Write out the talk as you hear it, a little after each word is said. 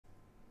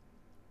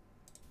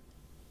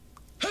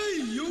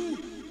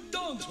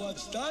Don't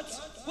watch that.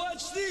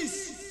 Watch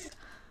this.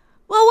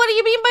 Well, what do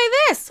you mean by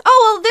this?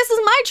 Oh, well, this is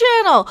my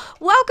channel.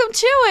 Welcome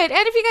to it.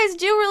 And if you guys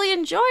do really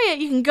enjoy it,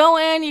 you can go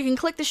in, you can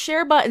click the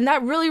share button.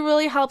 That really,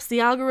 really helps the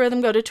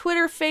algorithm. Go to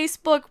Twitter,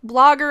 Facebook,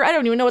 Blogger. I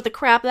don't even know what the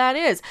crap that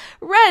is.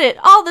 Reddit,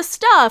 all the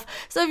stuff.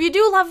 So if you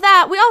do love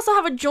that, we also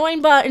have a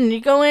join button. You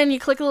go in, you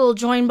click the little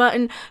join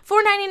button.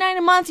 $4.99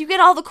 a month. You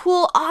get all the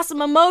cool, awesome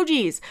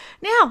emojis.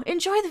 Now,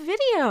 enjoy the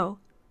video.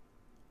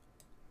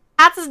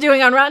 That's is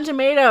doing on Rotten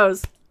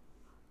Tomatoes.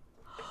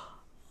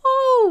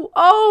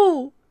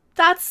 Oh.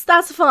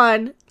 That's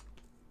fun.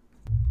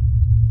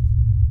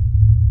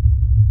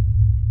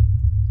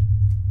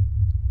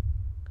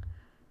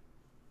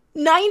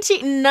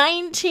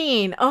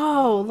 19.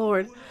 Oh,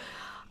 Lord.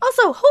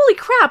 Also, holy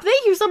crap,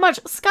 thank you so much,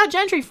 Scott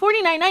Gentry,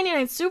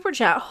 $49.99 super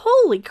chat.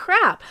 Holy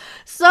crap.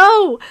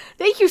 So,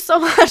 thank you so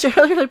much. I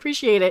really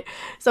appreciate it.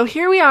 So,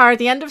 here we are at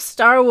the end of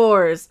Star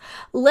Wars.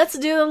 Let's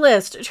do the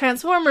list.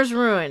 Transformers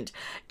ruined.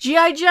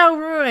 G.I. Joe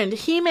ruined.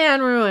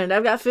 He-Man ruined.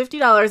 I've got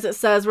 $50 that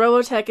says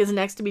Robotech is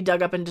next to be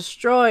dug up and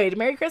destroyed.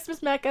 Merry Christmas,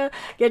 Mecha.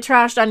 Get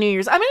trashed on New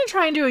Year's. I'm going to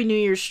try and do a New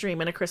Year's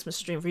stream and a Christmas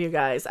stream for you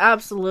guys.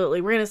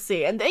 Absolutely. We're going to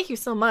see. And thank you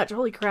so much.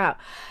 Holy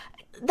crap.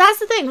 That's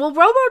the thing. Well,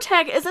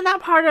 Robotech, isn't that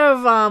part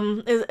of,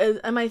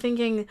 am I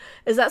thinking,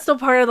 is that still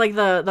part of, like,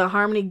 the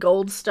Harmony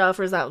Gold stuff,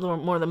 or is that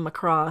more the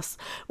Macross,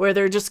 where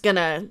they're just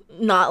gonna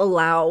not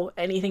allow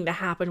anything to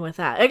happen with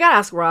that? I gotta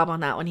ask Rob on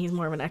that one. He's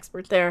more of an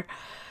expert there.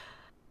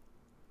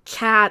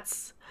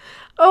 Cats.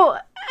 Oh,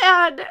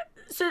 and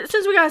since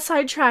we got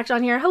sidetracked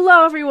on here,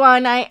 hello,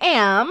 everyone. I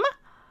am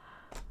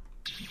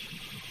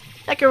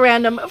Mecha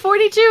Random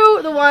 42,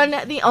 the one,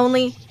 the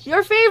only,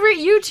 your favorite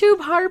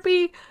YouTube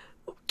harpy.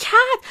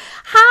 Cat?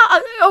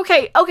 How?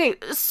 Okay,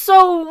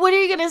 so what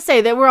are you gonna say?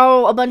 That we're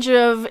all a bunch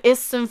of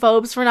ists and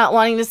phobes for not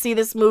wanting to see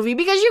this movie?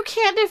 Because you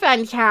can't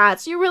defend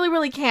Cats. You really,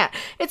 really can't.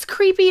 It's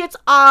creepy, it's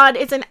odd,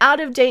 it's an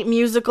out-of-date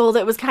musical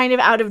that was kind of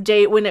out of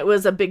date when it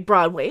was a big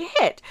Broadway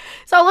hit.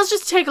 So let's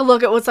just take a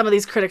look at what some of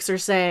these critics are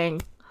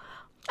saying.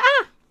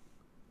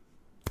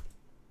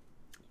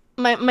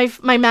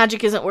 My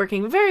magic isn't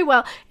working very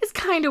well. It's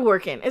kind of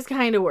working.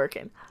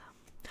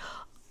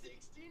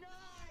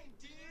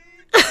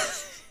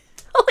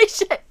 Holy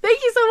shit.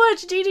 Thank you so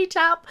much,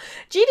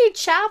 GD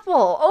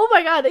Chapel. Oh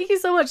my god, thank you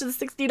so much, the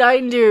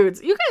 69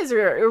 dudes. You guys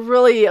are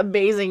really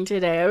amazing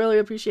today. I really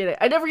appreciate it.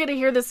 I never get to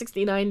hear the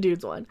 69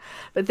 dudes one,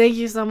 but thank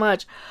you so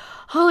much.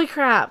 Holy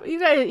crap. You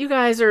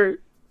guys are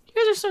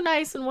so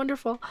nice and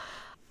wonderful.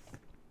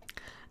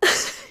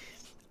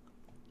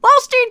 Wall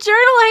Street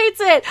Journal hates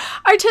it.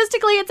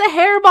 Artistically, it's a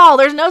hairball.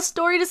 There's no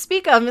story to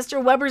speak of.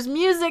 Mr. Weber's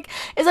music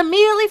is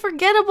immediately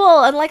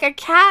forgettable, and like a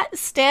cat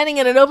standing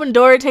at an open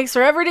door, it takes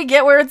forever to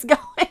get where it's going.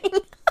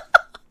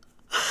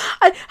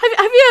 Have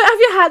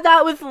you had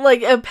that with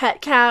like a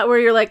pet cat where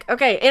you're like,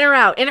 okay, in or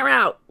out,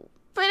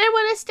 but I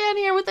want to stand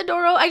here with the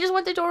door open. I just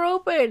want the door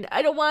open.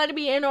 I don't want it to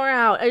be in or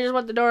out. I just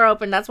want the door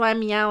open. That's why I'm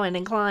meowing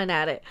and clawing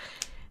at it.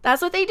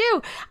 That's what they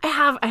do. I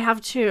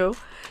have two.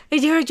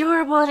 They're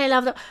adorable and I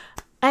love them.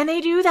 And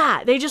they do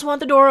that. They just want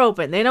the door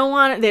open. They don't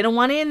want it. They don't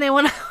want in. They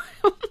want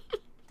out.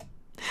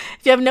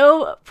 If you have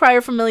no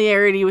prior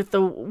familiarity with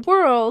the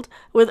world,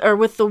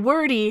 with the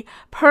wordy,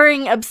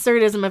 purring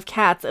absurdism of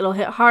cats, it'll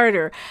hit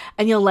harder,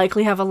 and you'll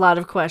likely have a lot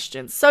of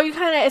questions. So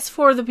it's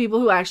for the people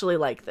who actually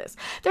like this.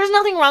 There's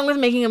nothing wrong with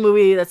making a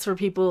movie that's for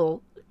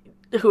people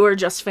who are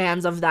just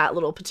fans of that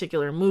little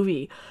particular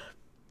movie.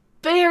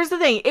 But here's the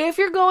thing, if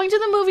you're going to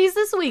the movies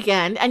this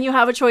weekend and you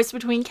have a choice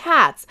between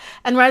Cats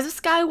and Rise of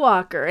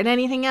Skywalker and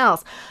anything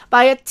else,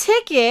 buy a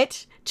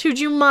ticket to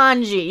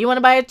Jumanji. You want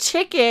to buy a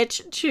ticket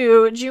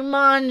to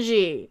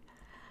Jumanji.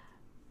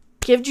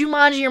 Give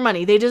Jumanji your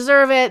money. They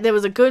deserve it. There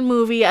was a good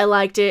movie. I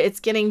liked it. It's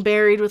getting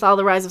buried with all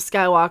the Rise of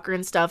Skywalker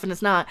and stuff, and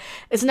it's not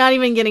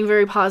even getting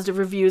very positive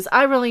reviews.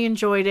 I really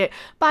enjoyed it.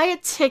 Buy a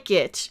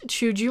ticket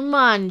to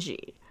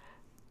Jumanji.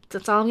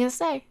 That's all I'm going to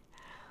say.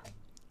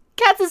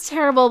 Cats is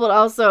terrible, but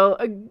also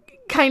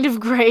kind of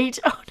great.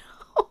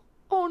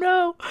 Oh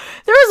no.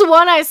 There was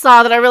one I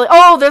saw that I really...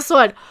 Oh, this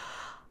one.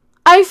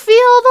 I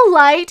feel the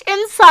light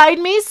inside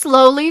me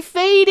slowly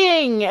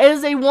fading. It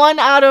is a 1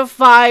 out of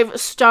 5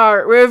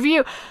 star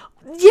review.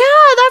 Yeah,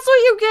 that's what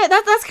you get.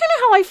 That's kind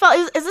of how I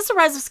felt. Is this a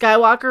Rise of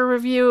Skywalker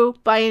review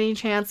by any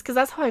chance? Because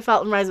that's how I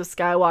felt in Rise of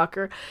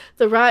Skywalker.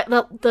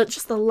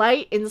 Just the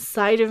light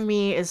inside of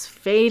me is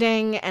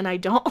fading, and I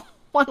don't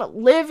want to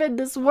live in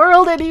this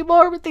world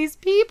anymore with these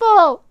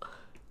people.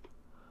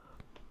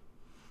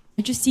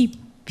 I just see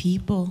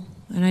people,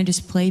 and I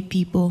just play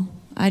people.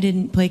 I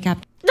didn't play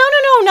Captain. No,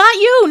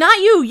 not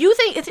you. You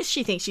think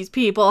she thinks she's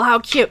people. How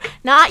cute.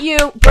 Not you,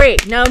 Bree.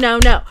 No.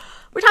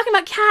 We're talking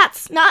about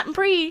cats, not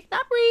Bree.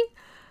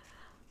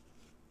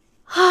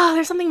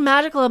 There's something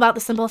magical about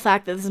the simple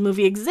fact that this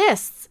movie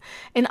exists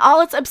in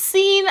all its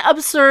obscene,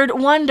 absurd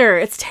wonder,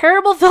 its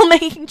terrible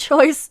filmmaking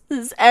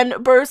choices,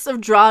 and bursts of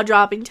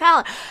jaw-dropping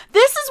talent.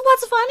 This is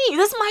what's funny.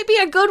 This might be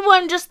a good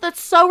one, just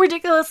that's so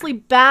ridiculously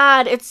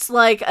bad. It's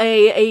like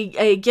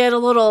a get a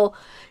little,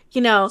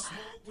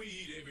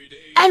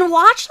 and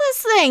watch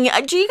this thing.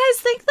 Do you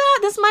guys think that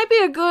this might be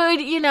a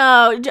good, you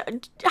know,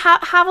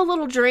 have a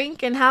little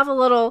drink and have a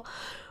little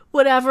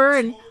whatever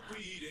and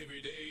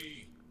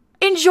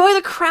enjoy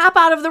the crap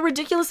out of the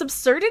ridiculous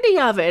absurdity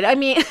of it? I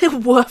mean,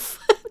 woof.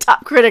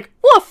 Top critic,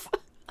 woof.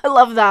 I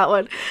love that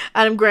one.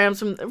 Adam Graham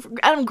from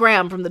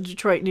the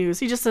Detroit News.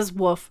 He just says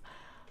woof.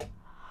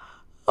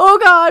 Oh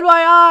God,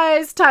 my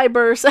eyes, Ty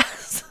Burr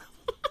says.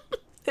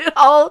 It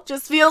all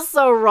just feels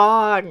so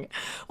wrong.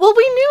 Well,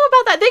 we knew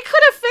about that. They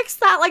could have fixed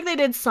that like they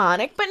did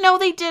Sonic, but no,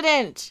 they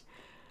didn't.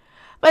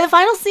 By the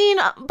final scene,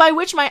 by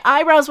which my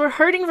eyebrows were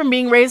hurting from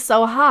being raised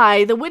so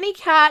high, the Winnie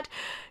cat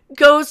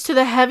goes to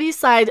the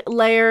heavy-side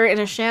layer in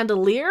a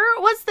chandelier.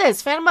 What's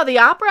this? Phantom of the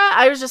Opera?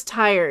 I was just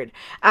tired,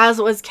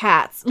 as was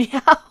Cats.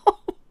 Meow.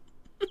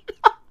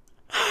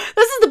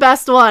 This is the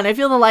best one. I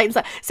feel the light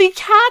inside. See,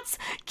 cats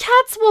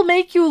will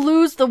make you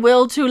lose the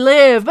will to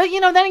live. But,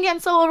 you know, then again,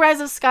 so will Rise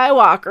of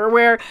Skywalker,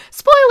 where,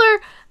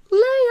 spoiler,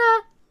 Leia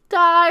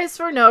dies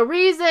for no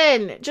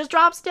reason. Just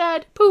drops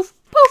dead. Poof,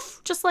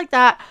 poof. Just like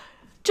that.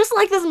 Just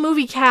like this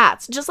movie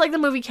Cats. Just like the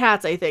movie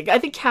Cats, I think. I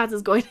think Cats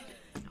is going...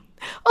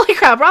 Holy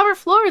crap, Robert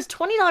Flores,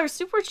 $20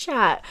 super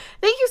chat.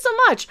 Thank you so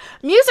much.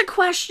 Music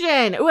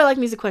question. Oh, I like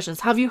music questions.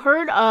 Have you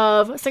heard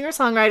of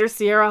singer-songwriter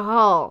Sierra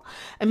Hull,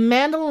 a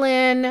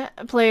mandolin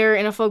player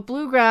in a folk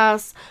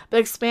bluegrass, but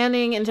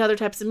expanding into other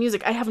types of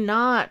music? I have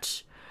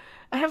not.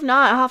 I'll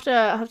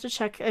have to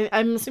check.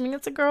 I'm assuming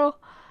it's a girl.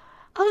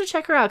 I'll have to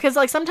check her out, because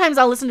like sometimes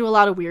I'll listen to a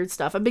lot of weird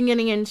stuff. I've been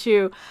getting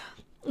into...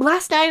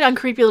 Last night on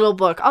Creepy Little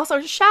Book. Also,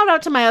 shout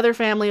out to my other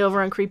family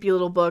over on Creepy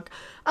Little Book.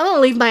 I'm going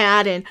to leave my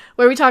ad in,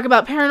 where we talk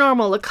about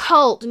paranormal,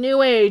 occult,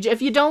 new age.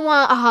 If you don't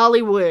want a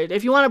Hollywood,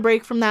 if you want to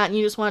break from that and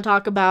you just want to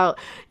talk about,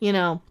 you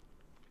know,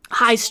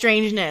 high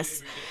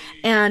strangeness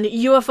and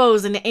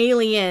UFOs and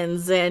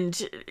aliens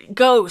and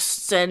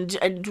ghosts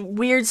and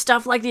weird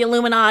stuff like the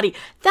Illuminati,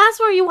 that's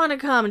where you want to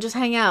come and just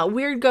hang out.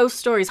 Weird ghost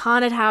stories,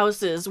 haunted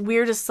houses,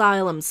 weird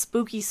asylums,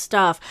 spooky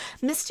stuff,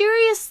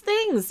 mysterious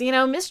things, you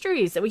know,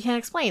 mysteries that we can't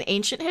explain,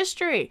 ancient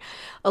history.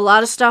 A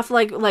lot of stuff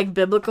like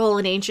biblical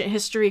and ancient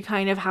history,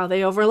 kind of how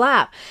they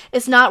overlap.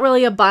 It's not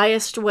really a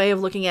biased way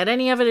of looking at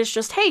any of it. It's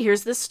just, hey,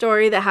 here's this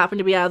story that happened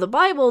to be out of the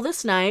Bible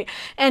this night,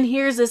 and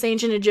here's this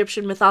ancient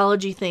Egyptian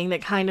mythology thing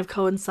that kind of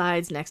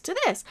coincides next to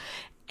this.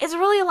 It's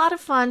really a lot of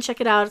fun. Check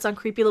it out. It's on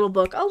Creepy Little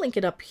Book. I'll link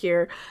it up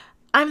here.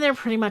 I'm there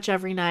pretty much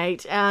every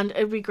night, and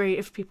it'd be great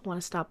if people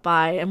want to stop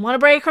by and want to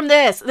break from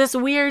this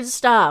weird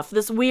stuff,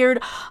 this weird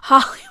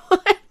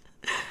Hollywood,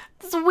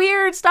 this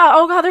weird stuff.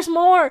 Oh God, there's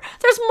more.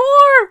 There's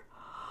more.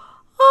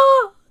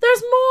 Oh,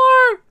 there's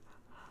more.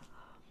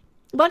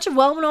 A bunch of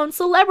well-known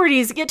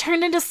celebrities get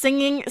turned into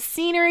singing,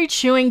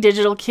 scenery-chewing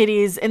digital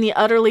kitties in the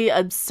utterly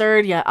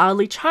absurd yet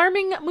oddly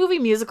charming movie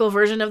musical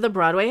version of the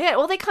Broadway hit.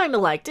 Well, they kind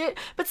of liked it,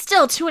 but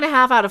still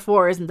 2.5 out of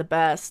 4 isn't the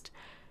best.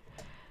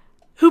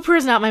 Hooper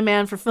is not my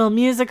man for film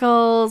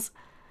musicals.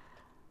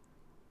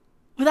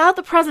 Without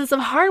the presence of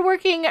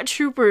hardworking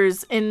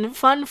troopers in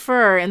fun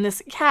fur and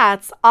this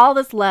Cats, all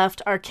that's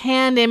left are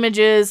canned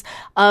images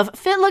of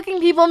fit-looking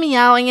people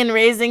meowing and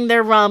raising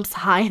their rumps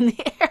high in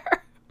the air.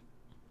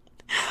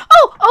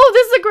 Oh,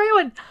 this is a great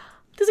one.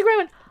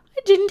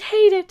 I didn't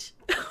hate it.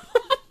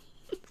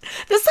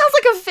 This sounds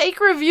like a fake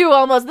review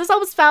almost. This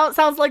almost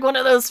sounds like one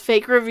of those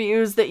fake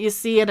reviews that you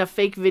see in a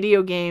fake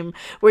video game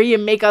where you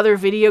make other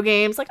video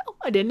games. Like, oh,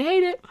 I didn't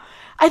hate it.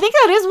 I think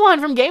that is one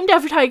from Game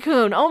Dev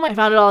Tycoon. Oh my, I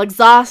found it all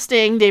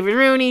exhausting. David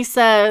Rooney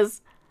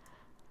says,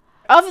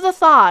 of the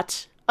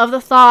thought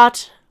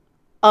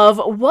of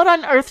what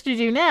on earth to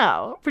do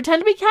now?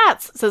 Pretend to be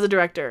cats, says the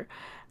director.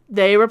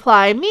 They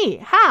reply, me,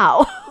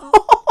 how?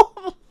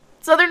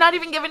 So they're not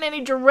even given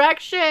any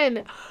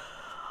direction.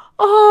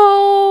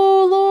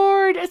 Oh,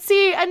 Lord.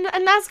 See, and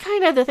that's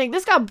kind of the thing.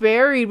 This got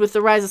buried with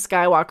the Rise of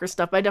Skywalker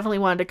stuff, but I definitely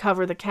wanted to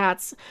cover the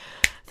Cats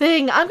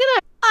thing.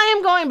 I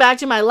am going back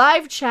to my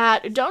live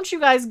chat. Don't you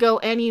guys go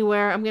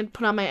anywhere. I'm going to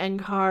put on my end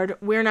card.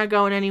 We're not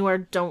going anywhere.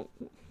 Don't.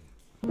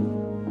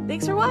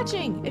 Thanks for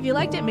watching. If you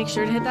liked it, make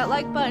sure to hit that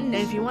like button.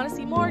 And if you want to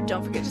see more,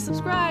 don't forget to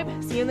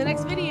subscribe. See you in the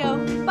next video.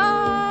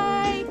 Bye.